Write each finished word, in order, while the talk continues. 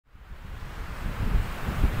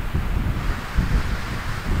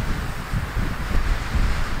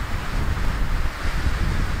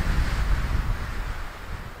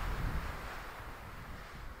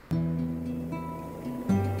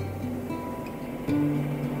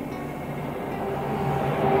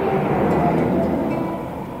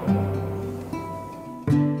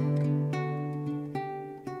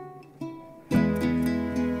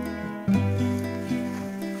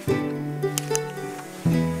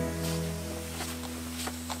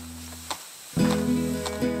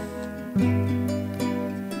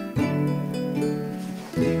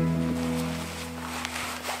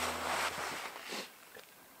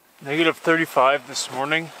-35 this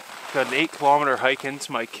morning. Got an 8-kilometer hike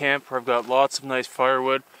into my camp where I've got lots of nice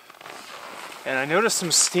firewood. And I noticed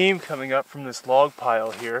some steam coming up from this log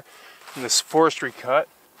pile here in this forestry cut.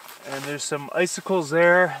 And there's some icicles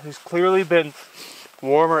there. There's clearly been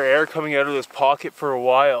warmer air coming out of this pocket for a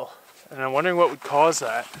while. And I'm wondering what would cause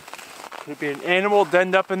that. Could it be an animal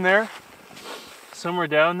denned up in there? Somewhere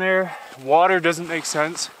down there. Water doesn't make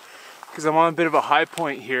sense because I'm on a bit of a high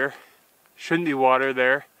point here. Shouldn't be water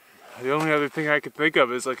there. The only other thing I could think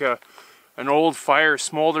of is like an old fire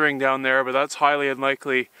smoldering down there, but that's highly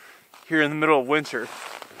unlikely here in the middle of winter.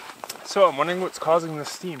 So I'm wondering what's causing this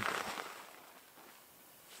steam.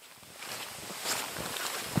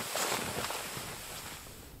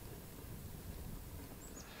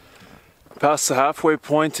 Past the halfway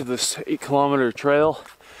point of this 8-kilometer trail.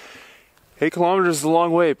 8 kilometers is a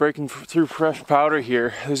long way, breaking through fresh powder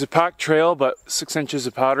here. There's a packed trail, but 6 inches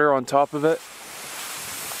of powder on top of it.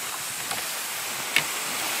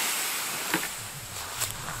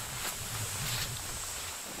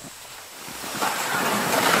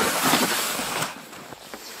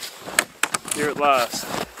 Here at last.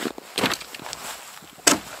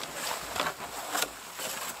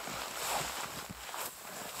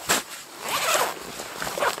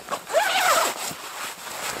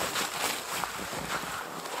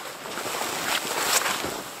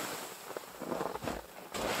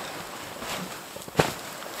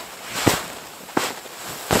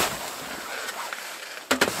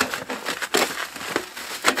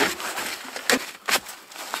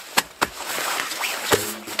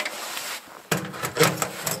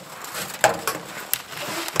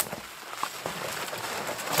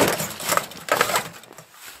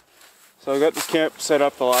 So I got the camp set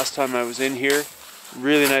up the last time I was in here.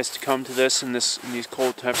 Really nice to come to this in these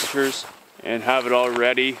cold temperatures and have it all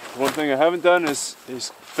ready. One thing I haven't done is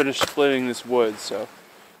finish splitting this wood, so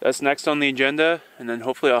that's next on the agenda, and then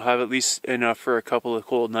hopefully I'll have at least enough for a couple of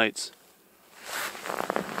cold nights.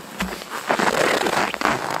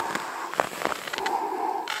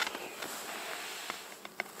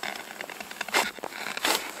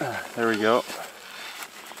 There we go.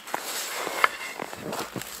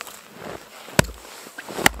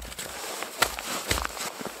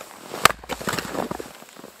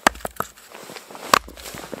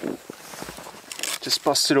 Just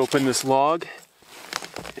busted open this log,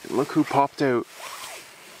 and look who popped out.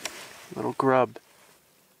 Little grub.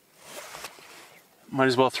 Might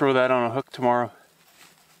as well throw that on a hook tomorrow.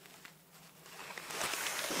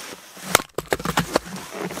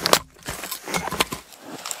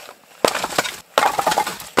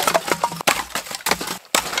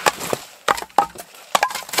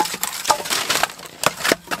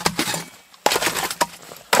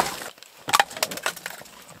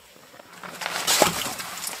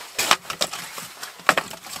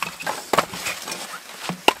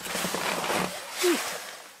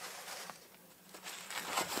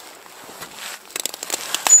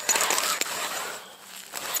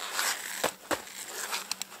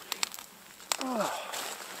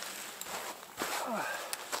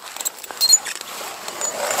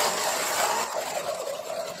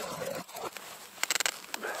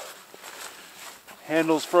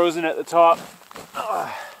 Handle's frozen at the top.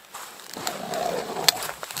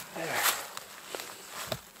 There.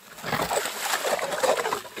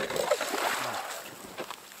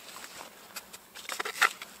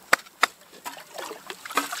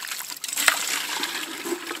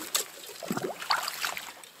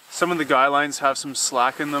 Some of the guy lines have some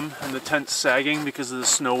slack in them and the tent's sagging because of the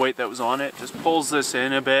snow weight that was on it. Just pulls this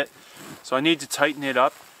in a bit. So I need to tighten it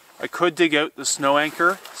up. I could dig out the snow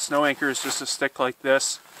anchor. Snow anchor is just a stick like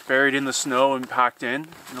this, buried in the snow and packed in,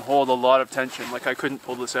 and hold a lot of tension. Like I couldn't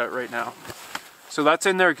pull this out right now. So that's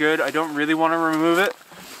in there good. I don't really want to remove it.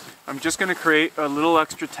 I'm just going to create a little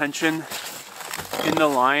extra tension in the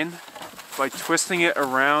line by twisting it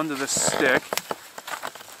around the stick.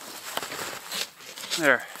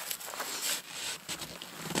 There.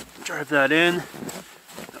 Drive that in.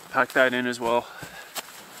 Pack that in as well.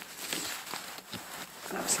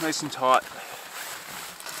 That's nice and taut.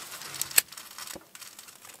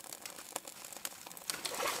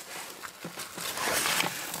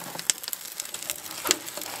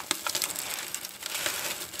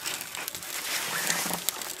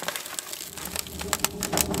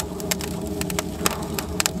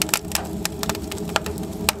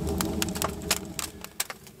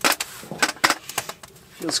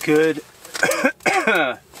 Feels good.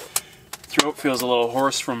 Throat feels a little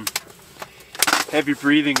hoarse from heavy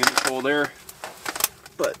breathing in the cold air.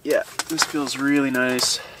 But yeah, this feels really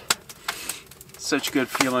nice. Such a good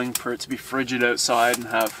feeling for it to be frigid outside and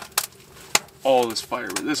have all this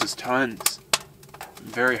firewood. This is tons. I'm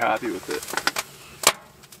very happy with it.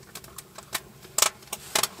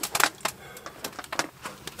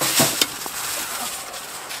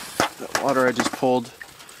 The water I just pulled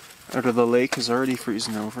out of the lake is already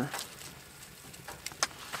freezing over.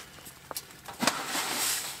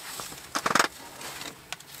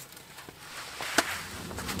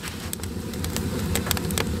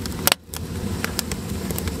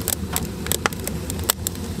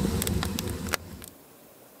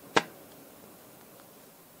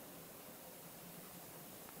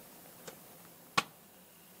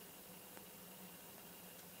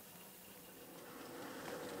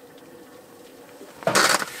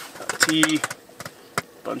 Tea,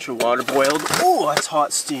 bunch of water boiled. Oh, that's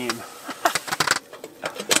hot steam.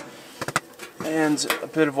 And a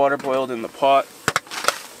bit of water boiled in the pot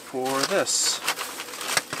for this.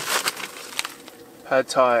 Pad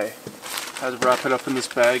Thai. Had to wrap it up in this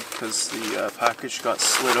bag because the package got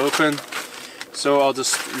slid open. So I'll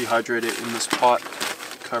just rehydrate it in this pot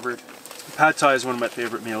covered. Pad Thai is one of my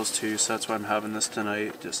favorite meals too, so that's why I'm having this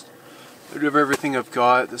tonight. Just out of everything I've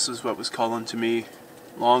got, this is what was calling to me.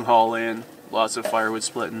 Long haul in, lots of firewood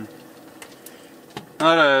splitting.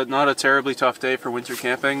 Not a terribly tough day for winter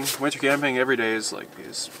camping. Winter camping every day is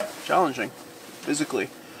challenging physically.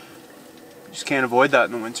 You just can't avoid that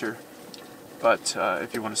in the winter. But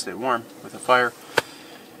if you want to stay warm with a fire.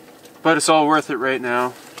 But it's all worth it right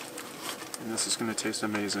now. And this is going to taste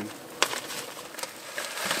amazing.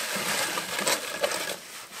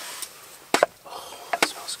 Oh, that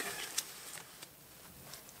smells good.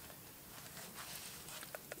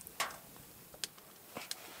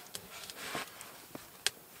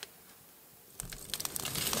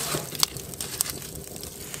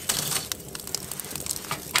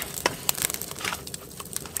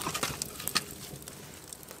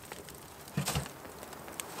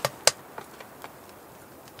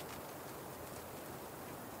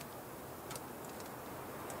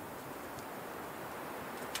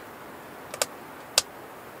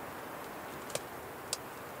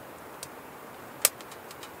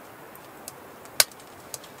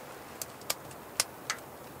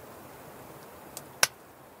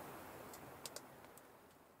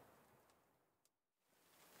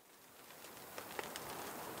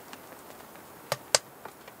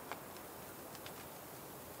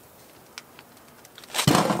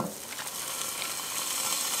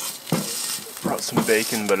 Brought some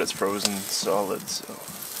bacon, but it's frozen solid, so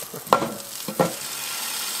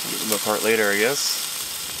get them apart later, I guess.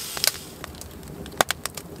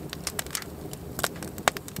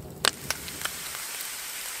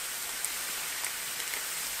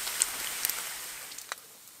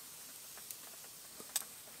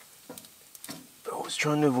 Always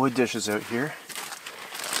trying to avoid dishes out here.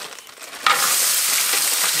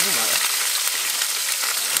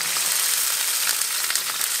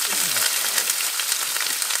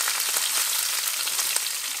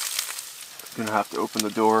 Gonna have to open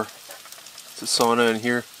the door. It's a sauna in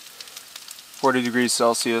here. 40 degrees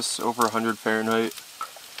Celsius, over 100 Fahrenheit.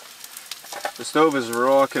 The stove is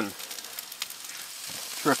rocking.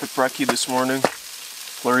 Terrific brekkie this morning.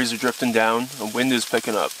 Flurries are drifting down. The wind is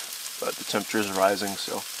picking up, but the temperature is rising,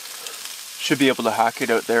 so should be able to hack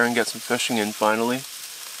it out there and get some fishing in finally.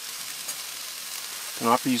 Can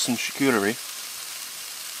offer you some charcuterie.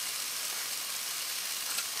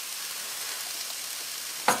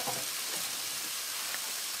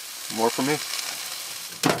 More for me?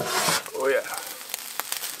 Oh yeah.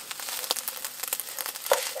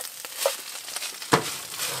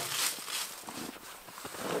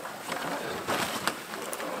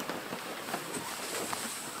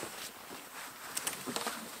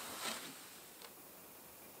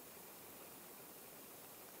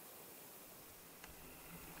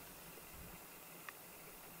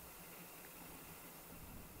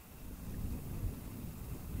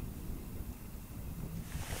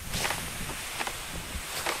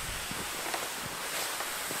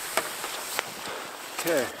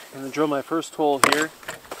 Okay, I'm gonna drill my first hole here.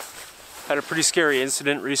 Had a pretty scary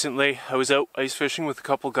incident recently. I was out ice fishing with a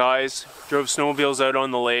couple guys, drove snowmobiles out on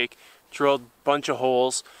the lake, drilled a bunch of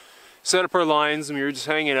holes, set up our lines, and we were just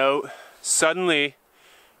hanging out. Suddenly,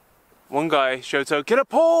 one guy shouts out, "Get a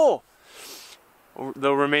pole!"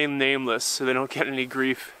 They'll remain nameless so they don't get any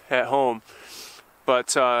grief at home.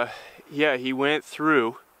 But yeah, he went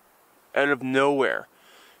through out of nowhere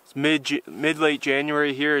It's mid-late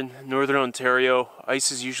January here in northern Ontario.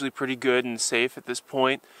 Ice is usually pretty good and safe at this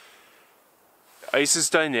point. Ice is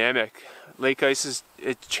dynamic. Lake ice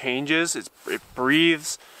it changes, it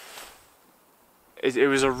breathes. It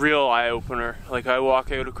was a real eye-opener. Like, I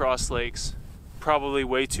walk out across lakes probably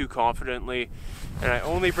way too confidently, and I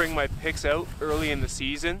only bring my picks out early in the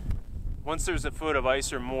season. Once there's a foot of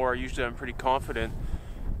ice or more, usually I'm pretty confident.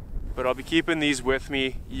 But I'll be keeping these with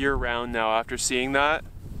me year-round now. After seeing that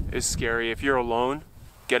is scary. If you're alone,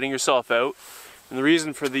 getting yourself out. And the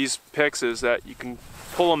reason for these picks is that you can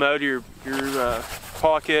pull them out of your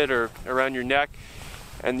pocket or around your neck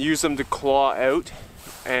and use them to claw out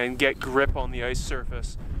and get grip on the ice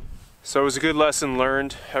surface. So it was a good lesson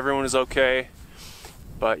learned. Everyone is okay.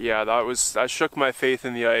 But yeah, that shook my faith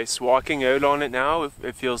in the ice. Walking out on it now,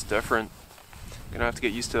 it feels different. Gonna have to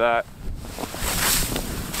get used to that.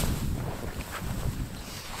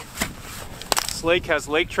 This lake has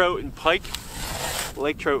lake trout and pike.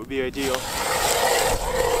 Lake trout would be ideal.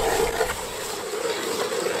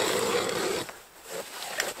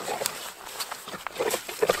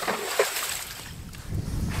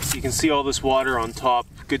 You can see all this water on top.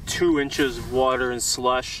 Good 2 inches of water and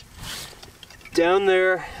slush. Down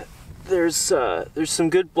there, there's some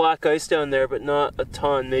good black ice down there, but not a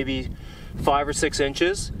ton, maybe 5 or 6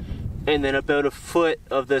 inches. And then about a foot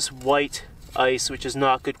of this white ice, which is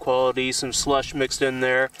not good quality, some slush mixed in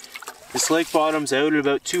there. This lake bottom's out at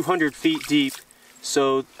about 200 feet deep,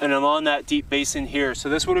 and I'm on that deep basin here. So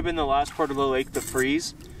this would have been the last part of the lake to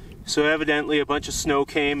freeze. So evidently a bunch of snow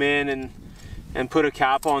came in and put a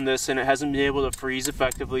cap on this, and it hasn't been able to freeze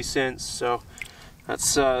effectively since. So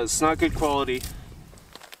that's it's not good quality.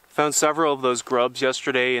 Found several of those grubs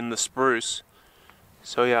yesterday in the spruce.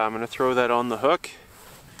 So yeah, I'm gonna throw that on the hook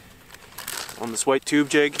on this white tube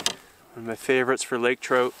jig, one of my favorites for lake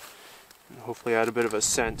trout, and hopefully add a bit of a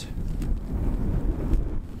scent.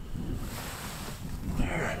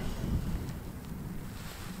 There.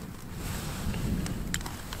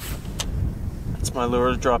 That's my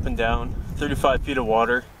lure dropping down. 35 feet of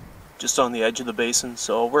water just on the edge of the basin,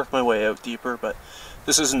 so I'll work my way out deeper, but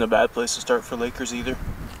this isn't a bad place to start for lakers either.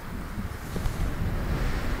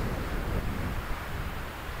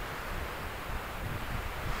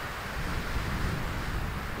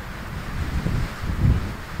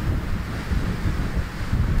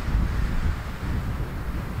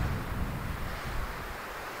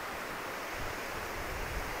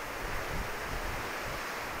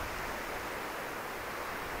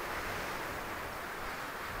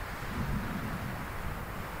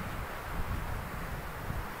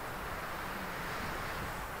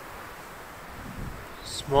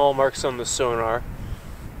 Small marks on the sonar.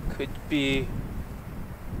 Could be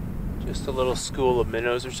just a little school of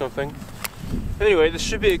minnows or something. Anyway, this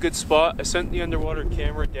should be a good spot. I sent the underwater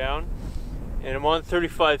camera down, and I'm on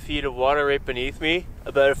 35 feet of water right beneath me.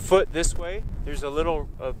 About a foot this way, there's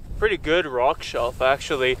a pretty good rock shelf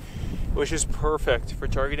actually, which is perfect for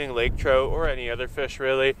targeting lake trout or any other fish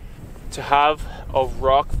really. To have a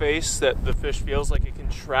rock face that the fish feels like it can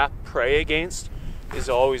trap prey against is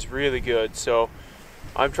always really good. So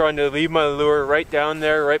I'm trying to leave my lure right down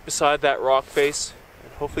there, right beside that rock face,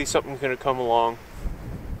 and hopefully something's going to come along.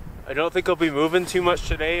 I don't think I'll be moving too much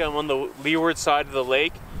today. I'm on the leeward side of the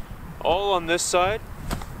lake. All on this side,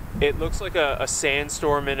 it looks like a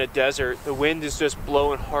sandstorm in a desert. The wind is just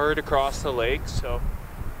blowing hard across the lake, so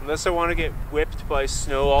unless I want to get whipped by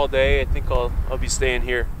snow all day, I think I'll be staying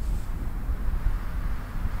here.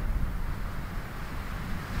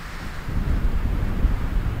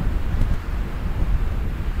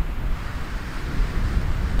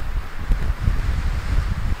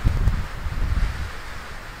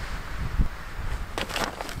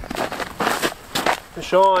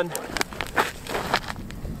 Fish on.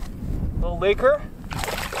 Little laker.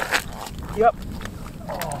 Yep.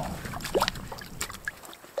 Oh.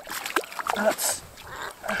 That's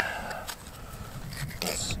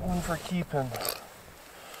one for keeping.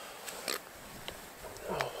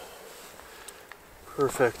 Oh.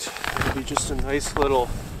 Perfect. It'll be just a nice little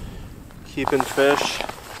keeping fish.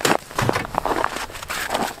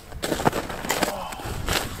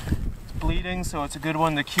 It's bleeding, so it's a good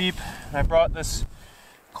one to keep. I brought this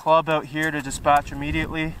club out here to dispatch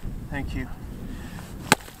immediately. Thank you.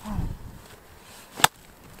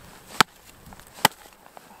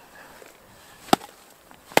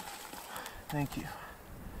 Thank you.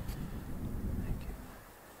 Thank you.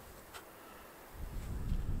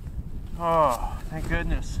 Oh, thank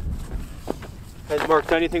goodness. Hasn't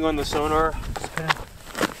marked anything on the sonar.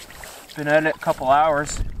 It's been at it a couple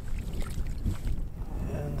hours.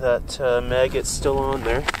 And that maggot's still on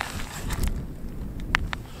there.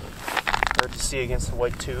 nasty against the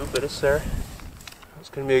white tube, but it's there. It's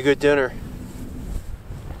gonna be a good dinner.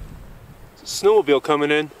 There's a snowmobile coming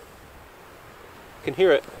in. I can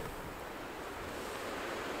hear it.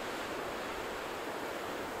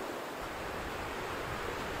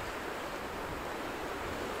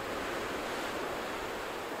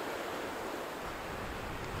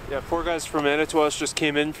 Yeah, 4 guys from Manitowoc just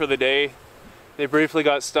came in for the day. They briefly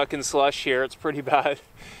got stuck in slush here. It's pretty bad.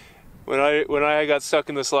 When I got stuck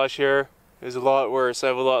in the slush here, it was a lot worse. I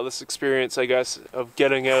have a lot less experience, I guess, of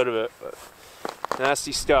getting out of it. But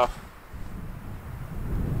nasty stuff.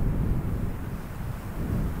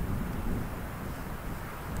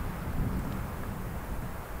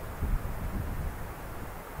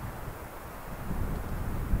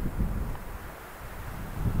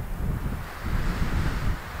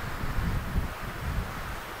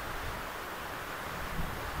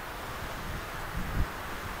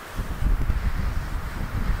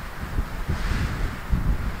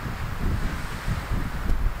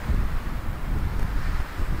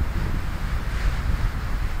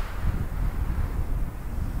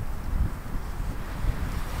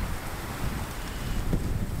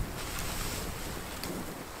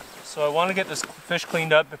 So I want to get this fish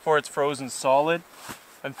cleaned up before it's frozen solid.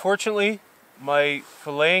 Unfortunately, my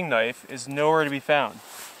filleting knife is nowhere to be found.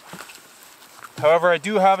 However, I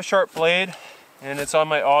do have a sharp blade and it's on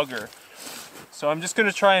my auger. So I'm just going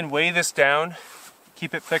to try and weigh this down,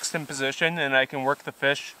 keep it fixed in position, and I can work the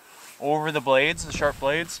fish over the blades, the sharp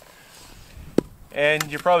blades. And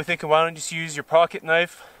you're probably thinking, why don't you just use your pocket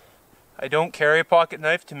knife? I don't carry a pocket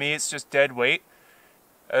knife. To me, it's just dead weight.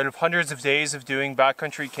 Out of hundreds of days of doing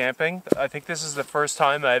backcountry camping, I think this is the first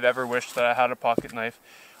time I've ever wished that I had a pocket knife.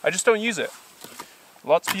 I just don't use it.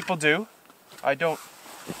 Lots of people do. I don't.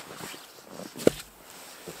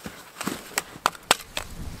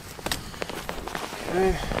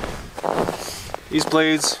 Okay. These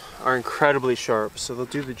blades are incredibly sharp, so they'll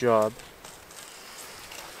do the job.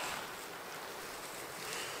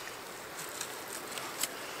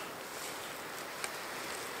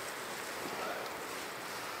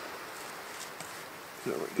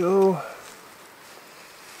 There we go.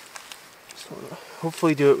 Just want to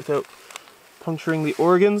hopefully do it without puncturing the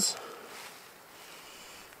organs.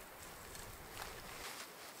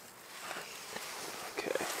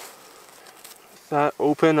 Okay. With that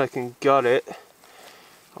open, I can gut it.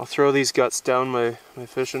 I'll throw these guts down my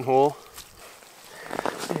fishing hole.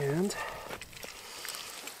 And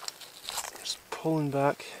just pulling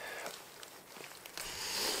back.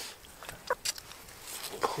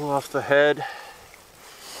 Pull off the head.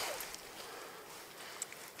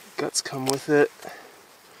 Guts come with it.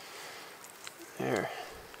 There.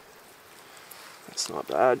 That's not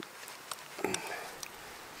bad.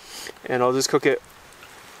 And I'll just cook it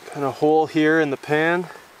kind of whole here in the pan.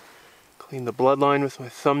 Clean the bloodline with my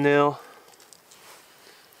thumbnail.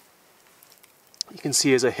 You can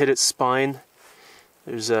see as I hit its spine,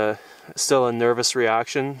 there's still a nervous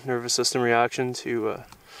system reaction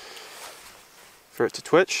for it to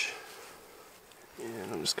twitch.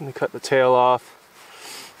 And I'm just going to cut the tail off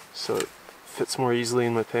so it fits more easily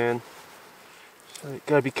in my pan. So you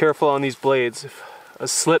gotta be careful on these blades. If a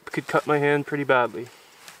slip could cut my hand pretty badly.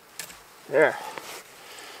 There.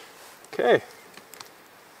 Okay.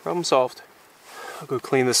 Problem solved. I'll go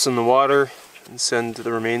clean this in the water and send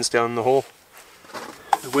the remains down the hole.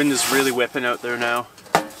 The wind is really whipping out there now.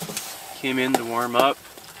 Came in to warm up,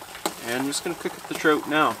 and I'm just gonna cook up the trout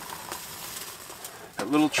now.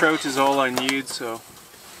 That little trout is all I need, so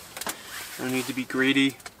I don't need to be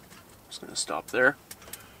greedy. Just gonna stop there.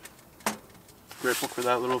 Grateful for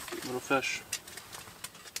that little fish.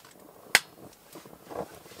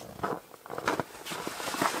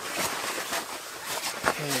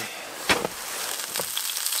 Okay.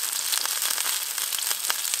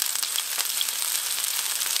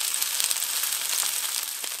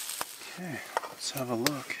 Okay, let's have a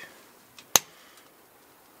look.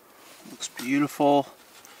 Looks beautiful.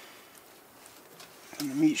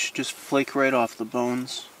 And the meat should just flake right off the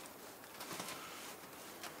bones.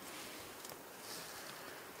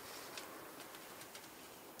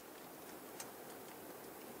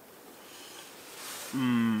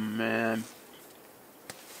 Man.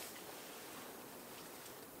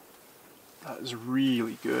 That is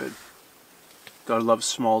really good. Gotta love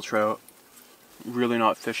small trout. Really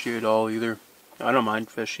not fishy at all either. I don't mind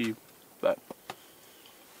fishy, but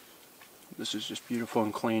this is just beautiful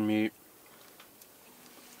and clean meat.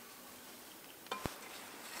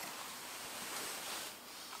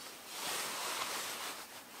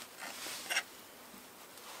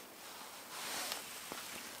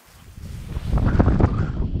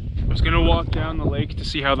 I was gonna walk down the lake to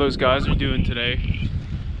see how those guys are doing today.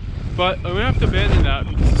 But I'm gonna have to abandon that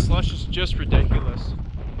because the slush is just ridiculous.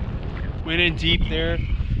 Went in deep there,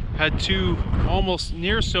 had two almost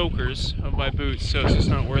near soakers of my boots, so it's just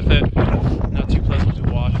not worth it. Not too pleasant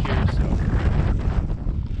to walk here, so.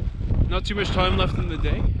 Not too much time left in the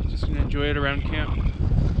day, just gonna enjoy it around camp.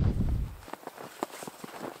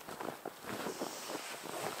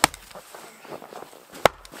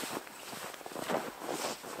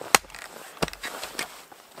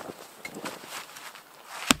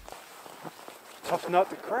 Tough nut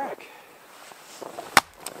to crack.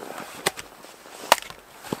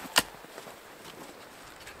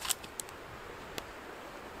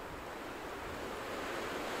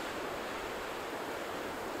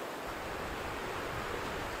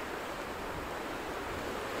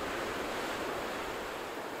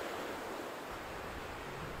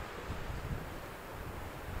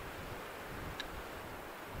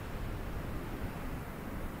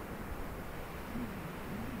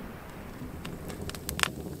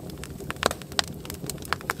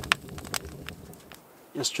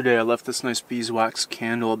 Yesterday I left this nice beeswax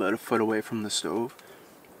candle about a foot away from the stove,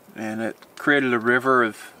 and it created a river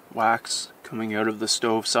of wax coming out of the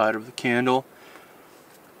stove side of the candle.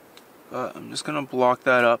 I'm just going to block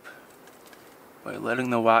that up by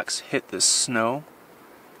letting the wax hit this snow,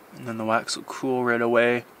 and then the wax will cool right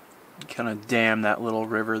away and kind of dam that little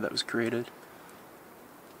river that was created.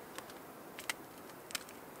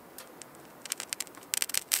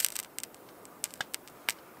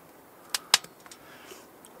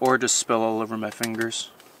 Or just spill all over my fingers.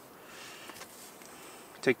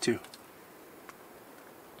 Take two.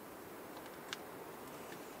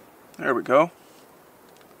 There we go.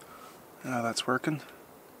 Now that's working.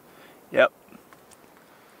 Yep.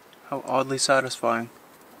 How oddly satisfying.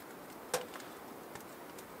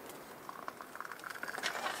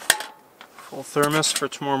 Full thermos for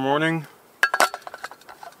tomorrow morning.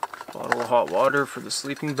 Bottle of hot water for the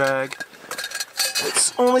sleeping bag.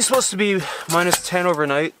 It's only supposed to be -10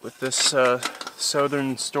 overnight with this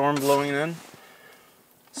southern storm blowing in.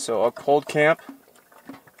 So a cold camp,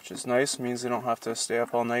 which is nice, means they don't have to stay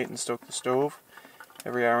up all night and stoke the stove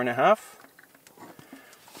every hour and a half.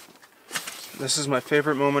 This is my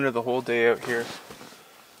favorite moment of the whole day out here.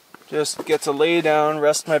 Just get to lay down,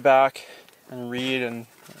 rest my back, and read in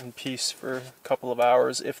peace for a couple of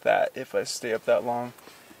hours, if I stay up that long.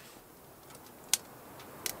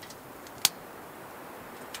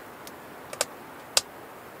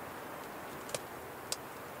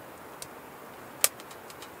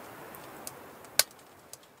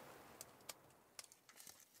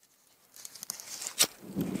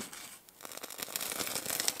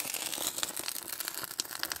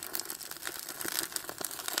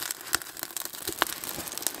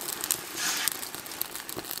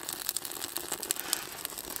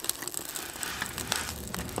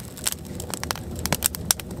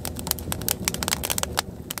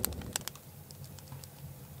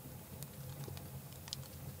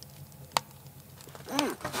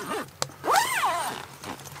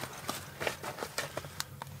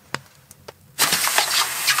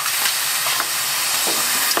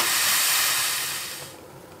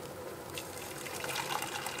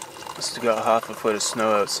 Still got half a foot of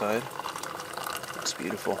snow outside. Looks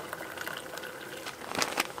beautiful.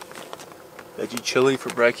 Veggie chili for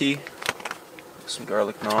brekkie. Some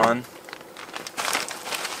garlic naan.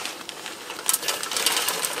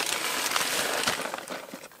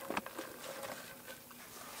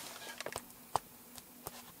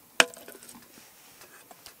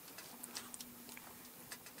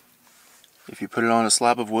 If you put it on a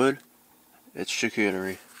slab of wood, it's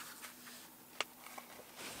charcuterie.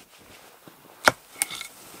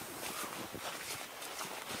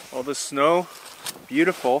 All this snow,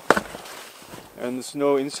 beautiful, and the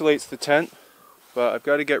snow insulates the tent, but I've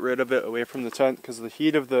got to get rid of it away from the tent because the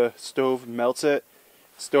heat of the stove melts it.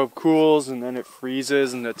 The stove cools and then it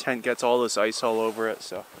freezes and the tent gets all this ice all over it,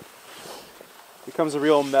 so it becomes a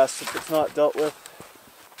real mess if it's not dealt with.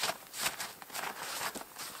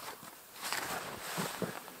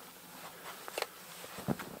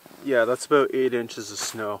 Yeah, that's about 8 inches of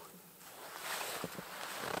snow.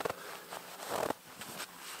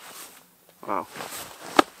 Wow.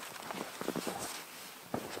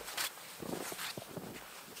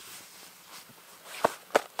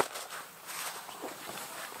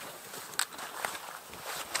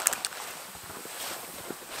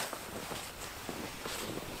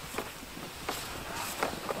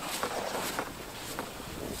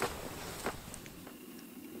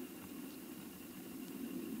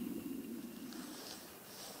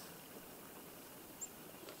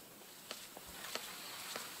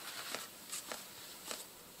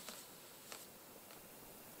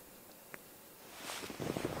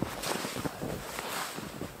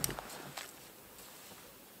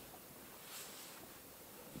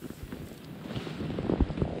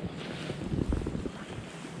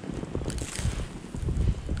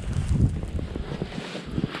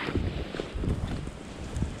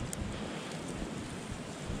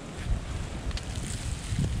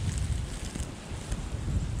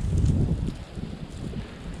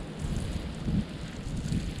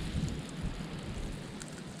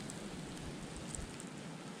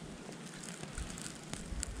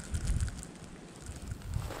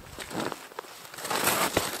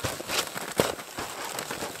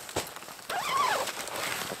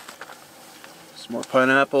 some more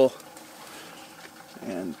pineapple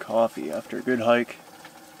and coffee after a good hike.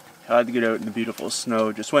 Had to get out in the beautiful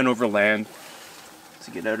snow. Just went overland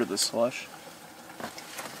to get out of the slush.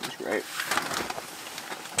 It was great.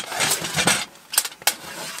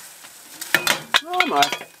 Oh my.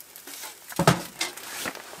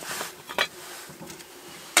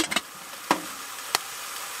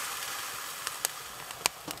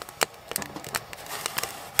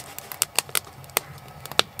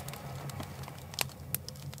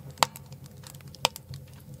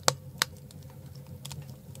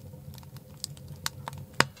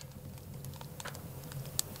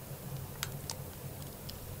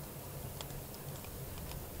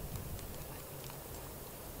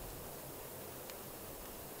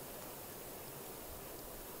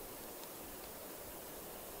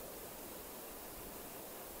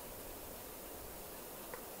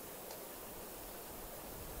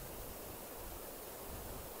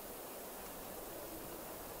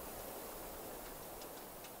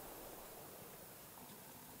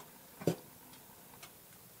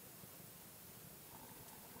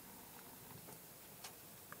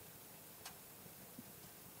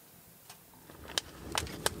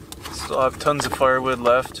 Still have tons of firewood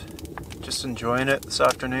left. Just enjoying it this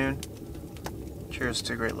afternoon. Cheers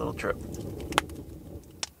to a great little trip.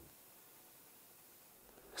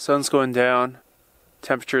 Sun's going down.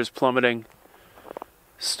 Temperature is plummeting.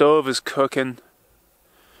 Stove is cooking.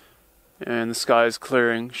 And the sky is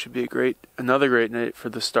clearing. Should be another great night for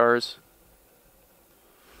the stars.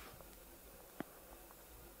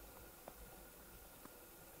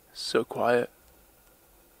 So quiet.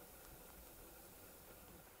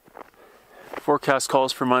 Forecast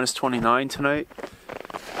calls for -29 tonight.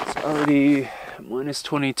 It's already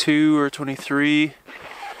 -22 or 23.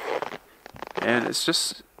 And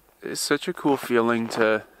it's such a cool feeling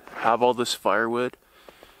to have all this firewood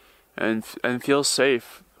and feel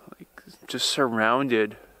safe, like just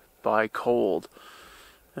surrounded by cold.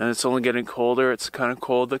 And it's only getting colder. It's the kind of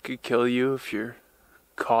cold that could kill you if you're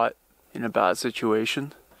caught in a bad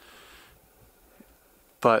situation.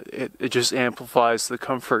 But it just amplifies the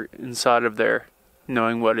comfort inside of there,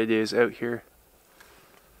 knowing what it is out here.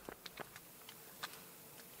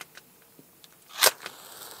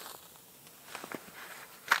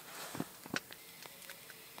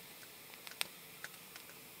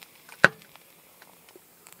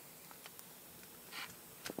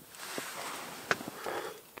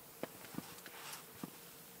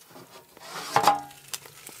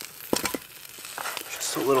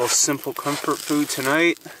 Just a little simple comfort food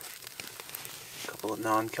tonight. A couple of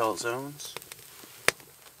non-calzones.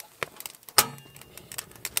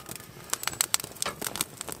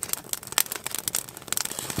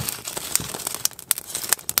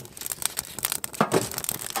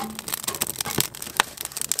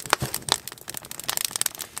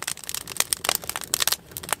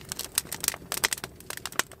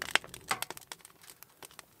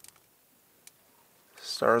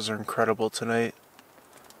 Stars are incredible tonight.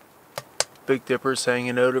 Big Dipper's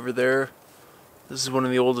hanging out over there. This is one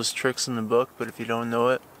of the oldest tricks in the book, but if you don't know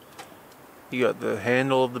it, you got the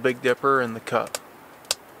handle of the Big Dipper and the cup.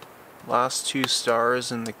 Last two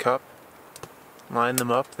stars in the cup, line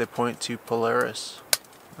them up, they point to Polaris,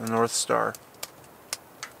 the North Star.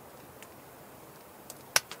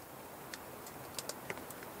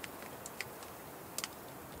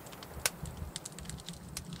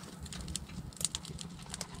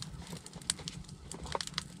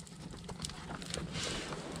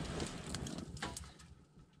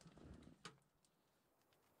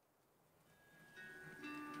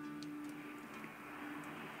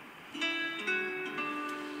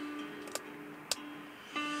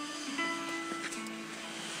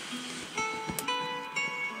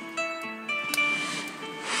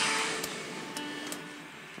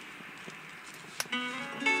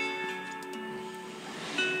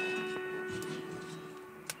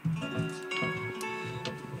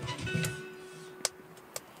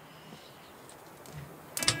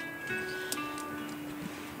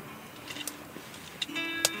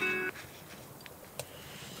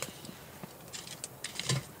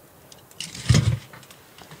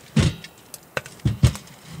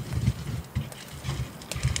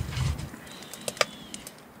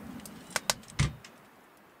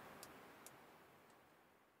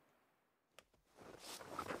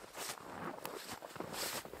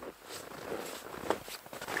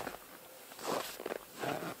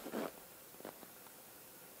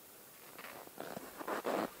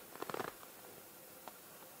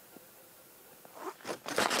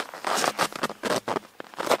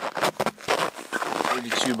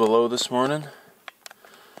 Below this morning.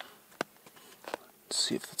 Let's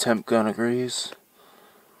see if the temp gun agrees.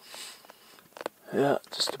 Yeah,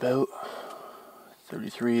 just about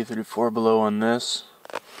 33, 34 below on this.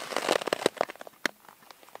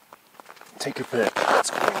 Take your pick. Let's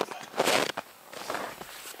go.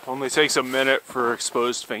 Only takes a minute for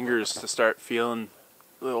exposed fingers to start feeling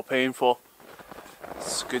a little painful.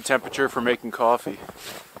 It's a good temperature for making coffee.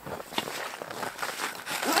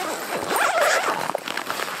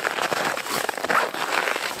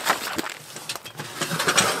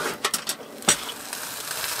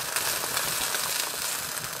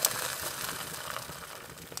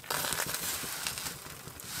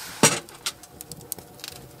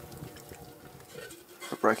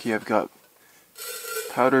 For brekkie, I've got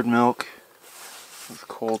powdered milk with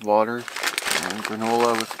cold water and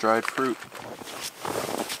granola with dried fruit.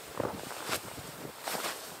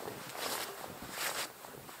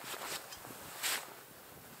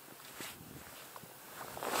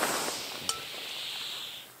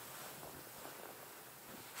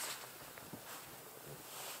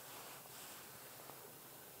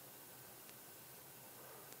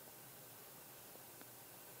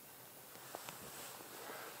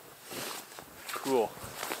 Cool.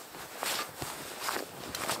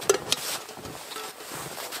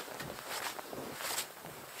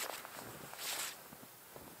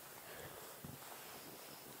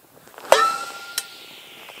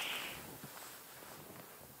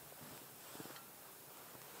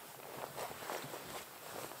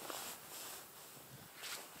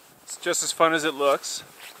 It's just as fun as it looks.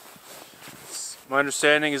 My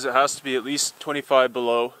understanding is it has to be at least 25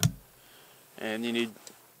 below, and you need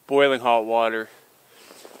boiling hot water.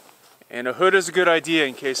 And a hood is a good idea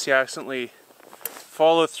in case you accidentally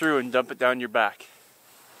follow through and dump it down your back.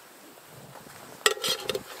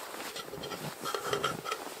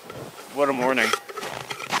 What a morning.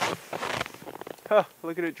 Huh,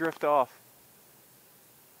 look at it drift off.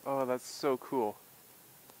 Oh, that's so cool.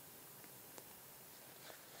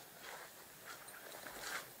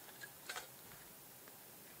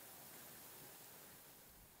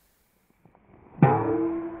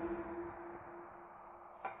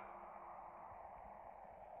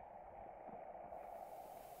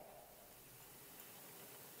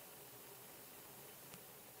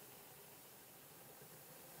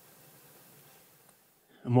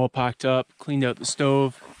 I'm all packed up, cleaned out the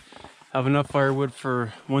stove, have enough firewood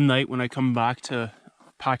for one night when I come back to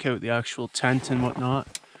pack out the actual tent and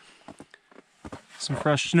whatnot. Some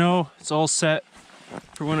fresh snow, it's all set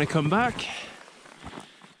for when I come back.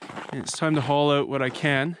 And it's time to haul out what I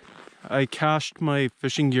can. I cached my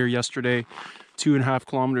fishing gear yesterday 2.5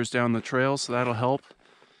 kilometers down the trail, so that'll help.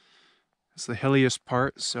 It's the hilliest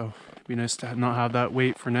part, so it'd be nice to not have that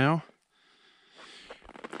weight for now.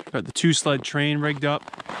 Got the 2-sled train rigged up.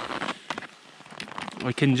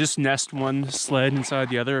 I can just nest one sled inside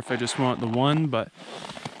the other if I just want the one, but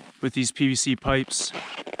with these PVC pipes,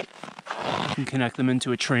 you can connect them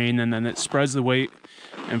into a train and then it spreads the weight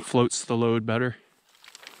and floats the load better.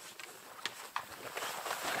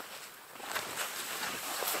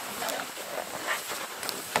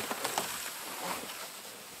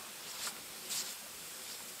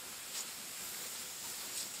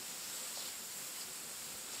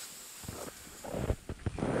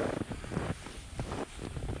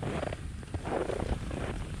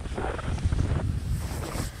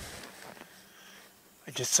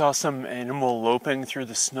 I just saw some animal loping through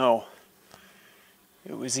the snow.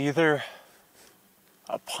 It was either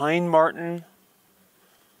a pine marten,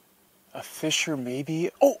 a fisher maybe.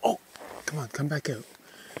 Oh, come on, come back out.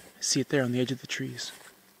 I see it there on the edge of the trees.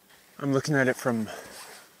 I'm looking at it from,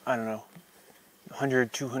 I don't know,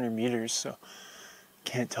 100, 200 meters, so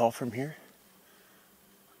can't tell from here.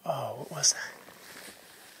 Oh, what was that?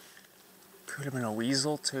 Could have been a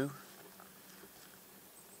weasel too.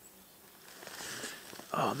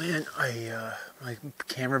 Oh man, my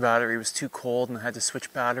camera battery was too cold and I had to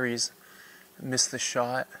switch batteries. I missed the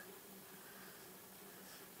shot.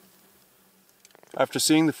 After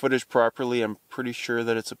seeing the footage properly, I'm pretty sure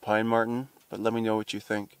that it's a pine marten, but let me know what you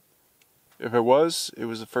think. If it was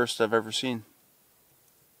the first I've ever seen.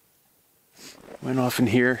 Went off in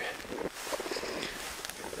here.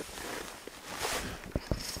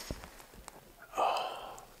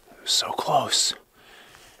 Oh, it was so close.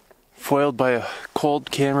 Foiled by a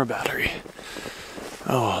cold camera battery.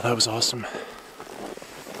 Oh, that was awesome.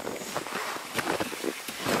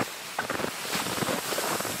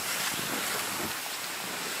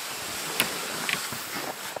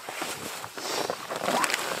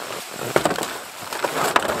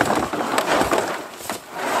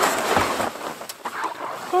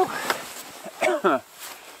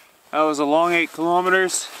 That was a long 8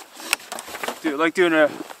 kilometers. Like doing a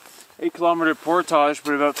 8-kilometer portage,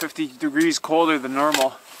 but about 50 degrees colder than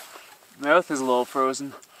normal. Mouth is a little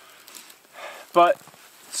frozen. But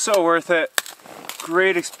so worth it.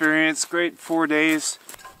 Great experience, great 4 days.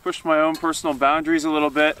 Pushed my own personal boundaries a little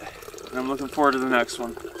bit, and I'm looking forward to the next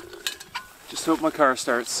one. Just hope my car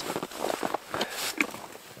starts.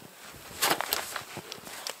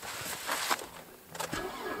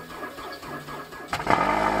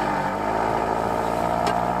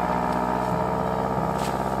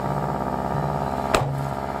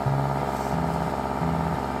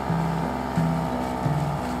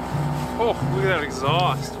 Oh, look at that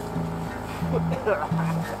exhaust.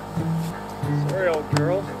 Sorry, old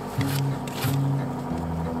girl.